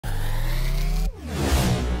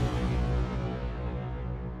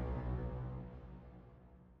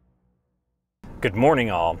Good morning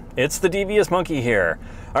all, it's the Devious Monkey here.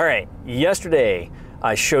 All right, yesterday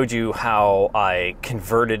I showed you how I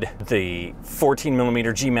converted the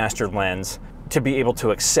 14mm G Master lens to be able to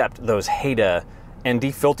accept those Haida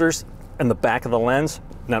ND filters in the back of the lens.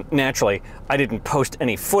 Now, naturally, I didn't post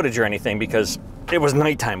any footage or anything because it was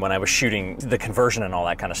nighttime when I was shooting the conversion and all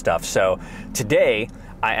that kind of stuff. So today,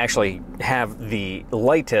 I actually have the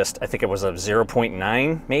lightest, I think it was a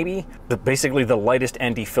 0.9 maybe, basically the lightest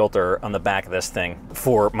ND filter on the back of this thing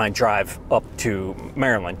for my drive up to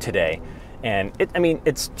Maryland today. And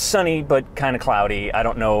it's sunny but kind of cloudy. I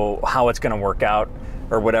don't know how it's gonna work out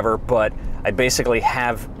or whatever, but I basically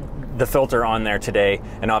have the filter on there today,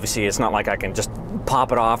 and obviously it's not like I can just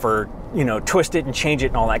pop it off or, you know, twist it and change it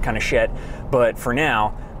and all that kind of shit. But for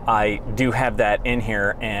now, I do have that in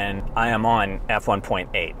here, and I am on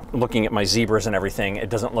f1.8. Looking at my zebras and everything, it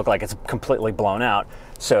doesn't look like it's completely blown out,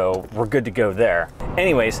 so we're good to go there.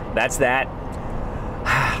 Anyways, that's that.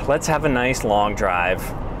 Let's have a nice long drive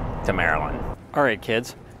to Maryland. All right,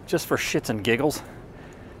 kids, just for shits and giggles,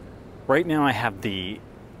 right now I have the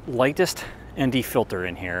lightest ND filter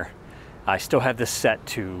in here. I still have this set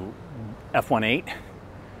to f1.8,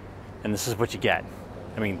 and this is what you get.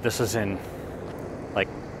 I mean, this is in, like,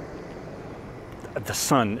 the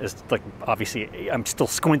sun is, like, obviously I'm still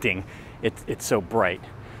squinting. It's so bright.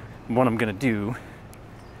 And what I'm gonna do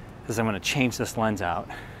is I'm gonna change this lens out.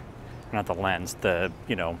 Not the lens, the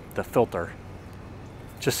filter,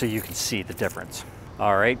 just so you can see the difference.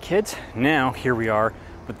 All right, kids, now here we are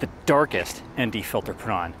with the darkest ND filter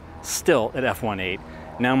put on, still at f1.8.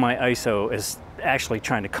 Now my ISO is actually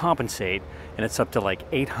trying to compensate, and it's up to like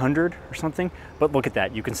 800 or something. But look at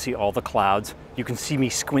that, you can see all the clouds. You can see me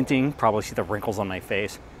squinting, probably see the wrinkles on my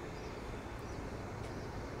face.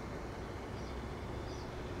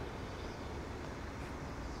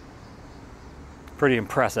 Pretty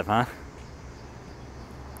impressive, huh?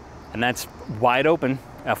 And that's wide open,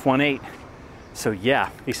 f1.8. So yeah,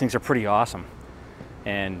 these things are pretty awesome.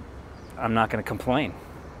 And I'm not gonna complain.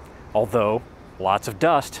 Although, lots of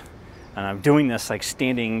dust. And I'm doing this like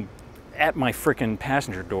standing at my frickin'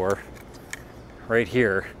 passenger door right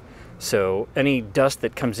here. So any dust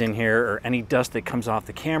that comes in here or any dust that comes off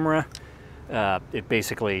the camera, it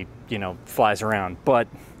basically, you know, flies around. But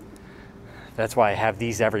that's why I have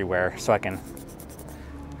these everywhere, so I can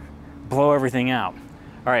blow everything out.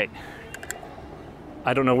 All right,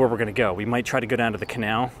 I don't know where we're gonna go. We might try to go down to the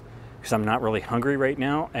canal because I'm not really hungry right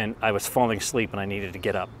now, and I was falling asleep and I needed to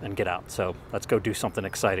get up and get out. So let's go do something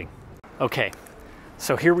exciting. Okay,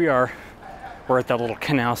 so here we are. We're at that little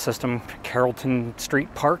canal system, Carrollton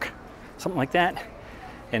Street Park, something like that.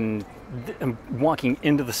 And I'm walking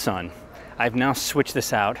into the sun. I've now switched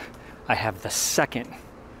this out. I have the second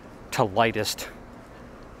to lightest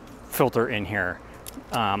filter in here.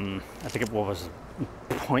 I think it was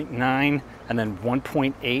 0.9 and then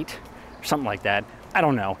 1.8 or something like that. I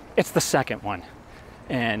don't know. It's the second one.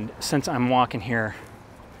 And since I'm walking here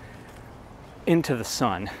into the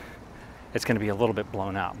sun, it's going to be a little bit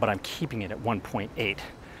blown out, but I'm keeping it at 1.8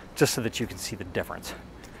 just so that you can see the difference.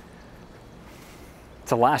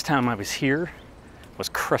 The last time I was here was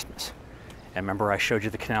Christmas. And remember I showed you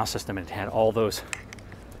the canal system, and it had all those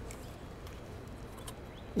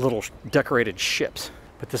little decorated ships,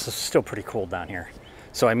 but this is still pretty cool down here.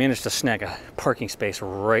 So I managed to snag a parking space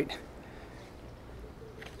right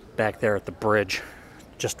back there at the bridge,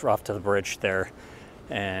 just off to the bridge there,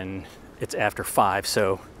 and it's after 5,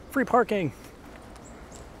 so free parking.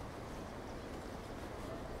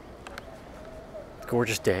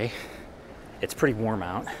 Gorgeous day. It's pretty warm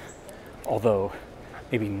out, although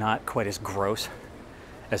maybe not quite as gross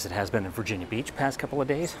as it has been in Virginia Beach past couple of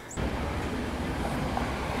days.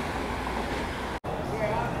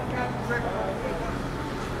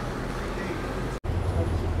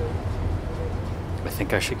 I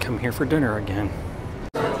think I should come here for dinner again.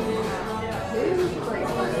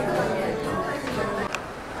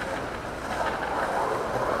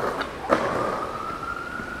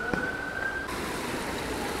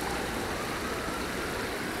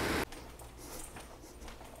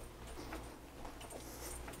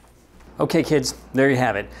 Okay kids, there you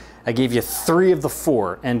have it. I gave you 3 of the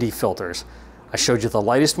 4 ND filters. I showed you the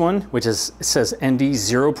lightest one, which is, it says ND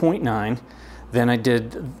 0.9. Then I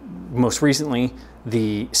did, most recently,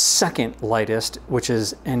 the second lightest, which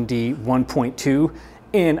is ND 1.2.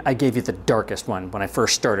 And I gave you the darkest one when I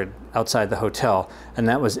first started outside the hotel, and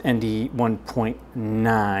that was ND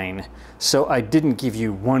 1.9. So I didn't give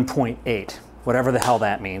you 1.8, whatever the hell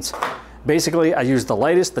that means. Basically, I used the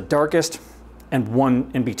lightest, the darkest, and one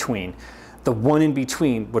in between. The one in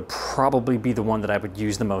between would probably be the one that I would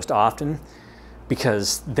use the most often,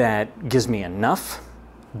 because that gives me enough,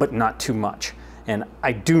 but not too much. And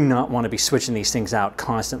I do not want to be switching these things out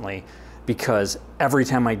constantly, because every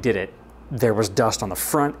time I did it, there was dust on the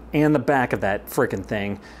front and the back of that freaking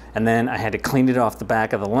thing. And then I had to clean it off the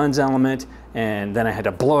back of the lens element, and then I had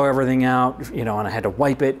to blow everything out, you know, and I had to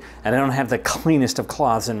wipe it. And I don't have the cleanest of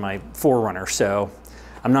cloths in my Forerunner, so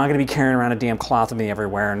I'm not gonna be carrying around a damn cloth with me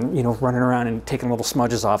everywhere and, you know, running around and taking little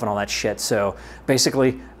smudges off and all that shit. So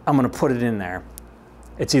basically, I'm gonna put it in there.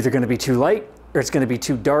 It's either gonna be too light or it's gonna be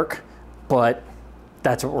too dark, but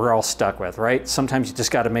that's what we're all stuck with, right? Sometimes you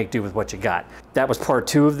just gotta make do with what you got. That was part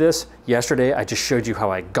 2 of this. Yesterday, I just showed you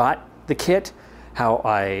how I got the kit, how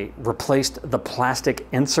I replaced the plastic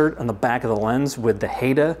insert on the back of the lens with the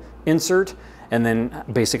Haida insert, and then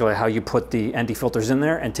basically how you put the ND filters in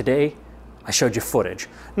there. And today, I showed you footage.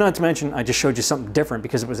 Not to mention, I just showed you something different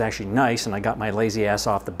because it was actually nice, and I got my lazy ass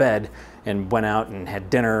off the bed and went out and had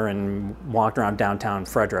dinner and walked around downtown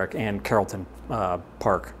Frederick and Carrollton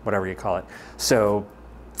Park, whatever you call it. So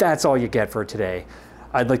that's all you get for today.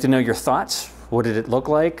 I'd like to know your thoughts. What did it look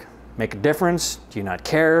like? Make a difference? Do you not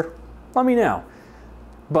care? Let me know.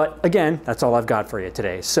 But again, that's all I've got for you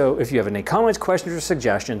today. So if you have any comments, questions, or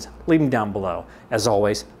suggestions, leave them down below. As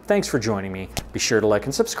always, thanks for joining me. Be sure to like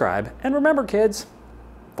and subscribe. And remember, kids,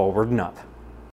 forward and up.